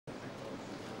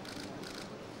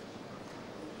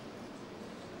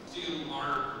still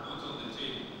are not on the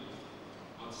table,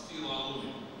 but still are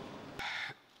looming.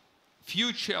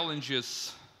 Few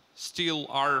challenges still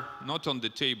are not on the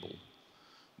table,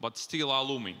 but still are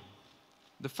looming.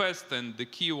 The first and the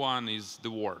key one is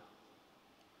the war.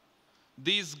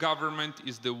 This government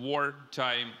is the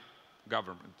wartime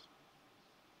government.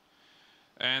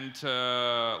 And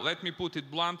let me put it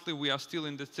bluntly, we are still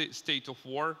in the state of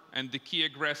war, and the key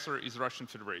aggressor is Russian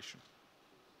Federation.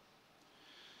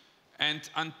 And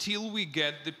until we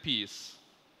get the peace,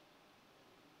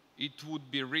 it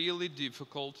would be really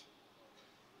difficult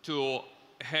to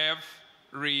have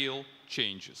real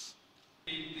changes.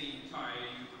 The entire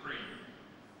Ukraine.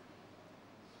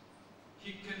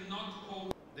 He cannot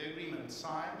call the agreement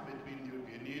signed between the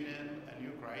European Union and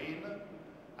Ukraine,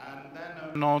 and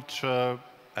then not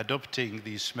adopting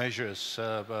these measures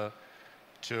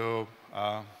to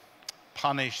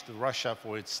punish Russia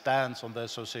for its stance on the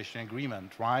association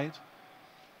agreement, right?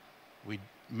 We're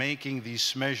making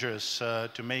these measures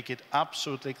to make it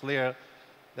absolutely clear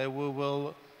that we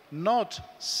will not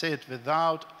sit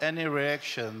without any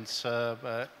reactions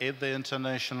if the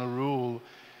international rule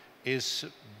is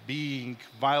being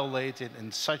violated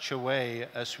in such a way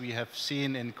as we have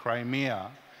seen in Crimea,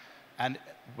 and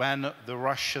when the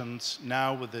Russians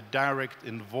now with the direct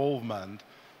involvement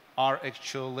are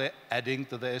actually adding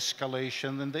to the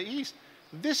escalation in the east.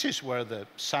 This is where the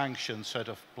sanctions sort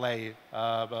of play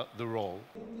the role.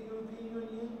 The European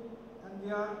Union, and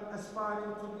we are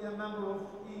aspiring to be a member of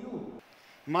EU.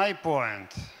 My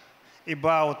point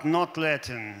about not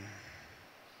letting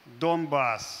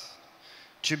Donbass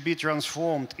to be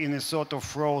transformed in a sort of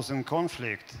frozen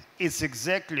conflict, it's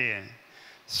exactly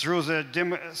through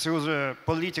the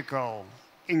political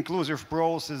inclusive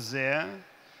process there,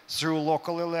 through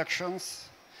local elections,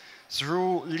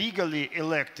 through legally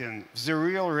electing the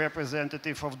real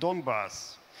representative of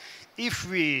Donbass. If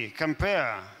we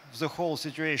compare the whole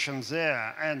situation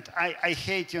there, and I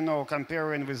hate,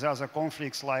 comparing with other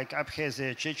conflicts like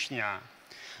Abkhazia, Chechnya,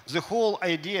 the whole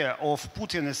idea of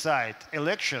putting aside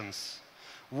elections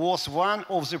was one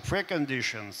of the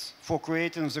preconditions for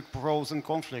creating the frozen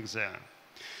conflict there.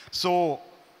 So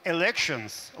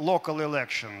elections, local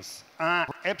elections, are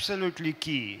absolutely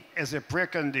key as a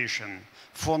precondition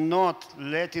for not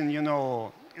letting,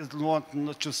 not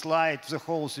to slide the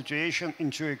whole situation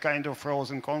into a kind of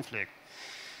frozen conflict.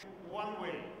 One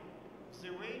way